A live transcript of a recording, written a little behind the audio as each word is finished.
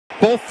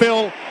Ball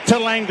fell to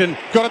Langdon,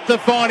 got it to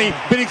Viney,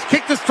 but he's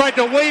kicked it straight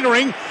to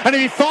Wiedering, and if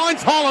he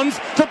finds Hollands,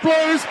 the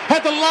Blues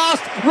had the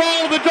last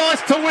roll of the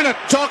dice to win it.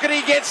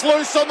 Doherty gets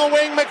loose on the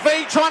wing,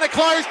 McVie trying to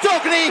close,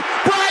 Doherty,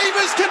 brave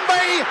as can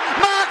be,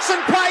 marks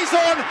and plays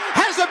on,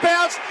 has a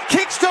bounce,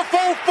 kicks to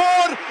full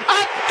forward,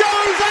 up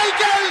goes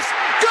Akers,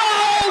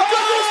 goal,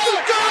 goal,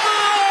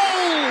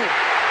 goal!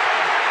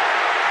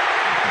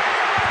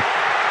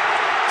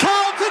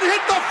 Carlton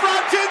hit the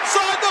front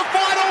inside the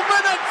final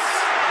minutes.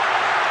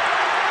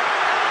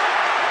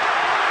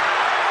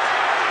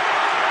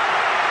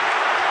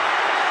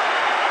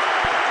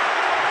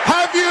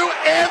 Have you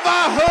ever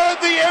heard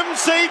the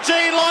MCG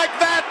like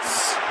that?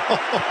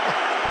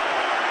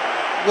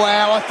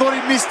 Wow, I thought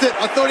he missed it.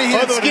 I thought he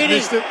hit it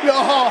skinny.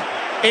 Oh,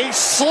 he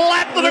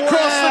slapped it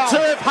across the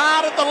turf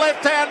hard at the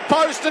left-hand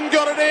post and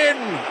got it in.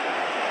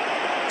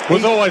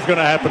 Was always going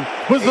to happen.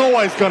 Was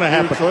always going to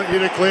happen. You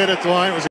declared it, Dwayne.